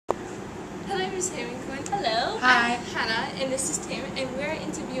is Haminkun. Hello. Hi. I'm Hannah, and this is Tim, and we're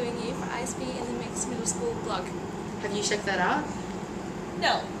interviewing you for ISB in the Mixed Middle School blog. Have you checked that out?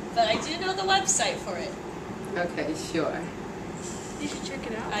 No, but I do know the website for it. Okay, sure. You should check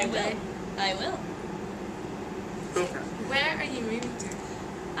it out. I will. I will. Okay. Where are you moving to?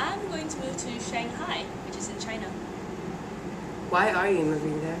 I'm going to move to Shanghai, which is in China. Why are you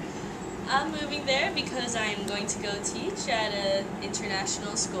moving there? I'm moving there because I'm going to go teach at an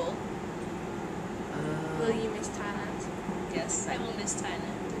international school. Will you miss Thailand? Yes, I will miss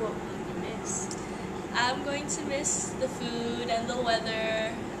Thailand. What will you miss? I'm going to miss the food and the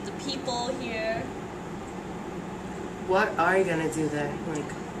weather, the people here. What are you gonna do there?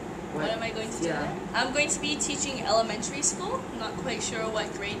 Like, What am I going to do there? I'm going to be teaching elementary school. I'm not quite sure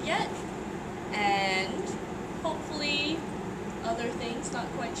what grade yet. And hopefully other things, not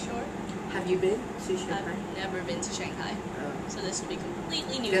quite sure. Have you been to Shanghai? I've never been to Shanghai. Oh. So this will be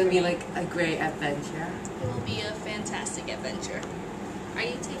completely new It's gonna for be me. like a great adventure. It will be a fantastic adventure. Are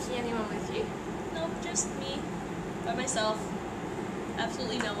you taking anyone with you? No, just me. By myself.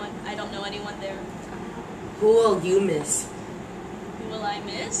 Absolutely no one. I don't know anyone there. Who will you miss? Who will I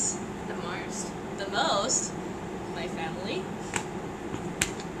miss? The most. The most? My family.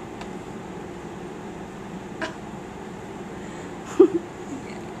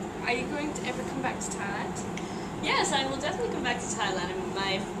 Are you going to ever come back to Thailand? Yes, I will definitely come back to Thailand. I mean,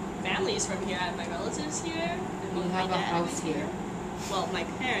 my family is from here. I have my relatives here. And You both have my a dad house is here. Well, my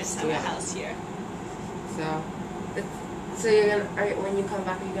parents have a Yeah. house here. So you're gonna when you come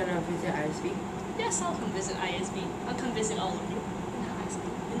back, you're gonna visit ISB? Yes, I'll come visit ISB. I'll come visit all of you. In high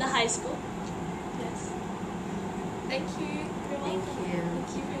school. In the high school. Yes. Thank you. You're Thank welcome. you. Thank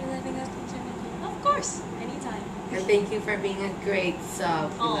you for letting us interview. Of course. Anytime. And thank you for being a great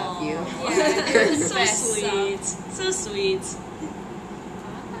sub. We love you. Yeah, you're the So best sub. sweet. So sweet.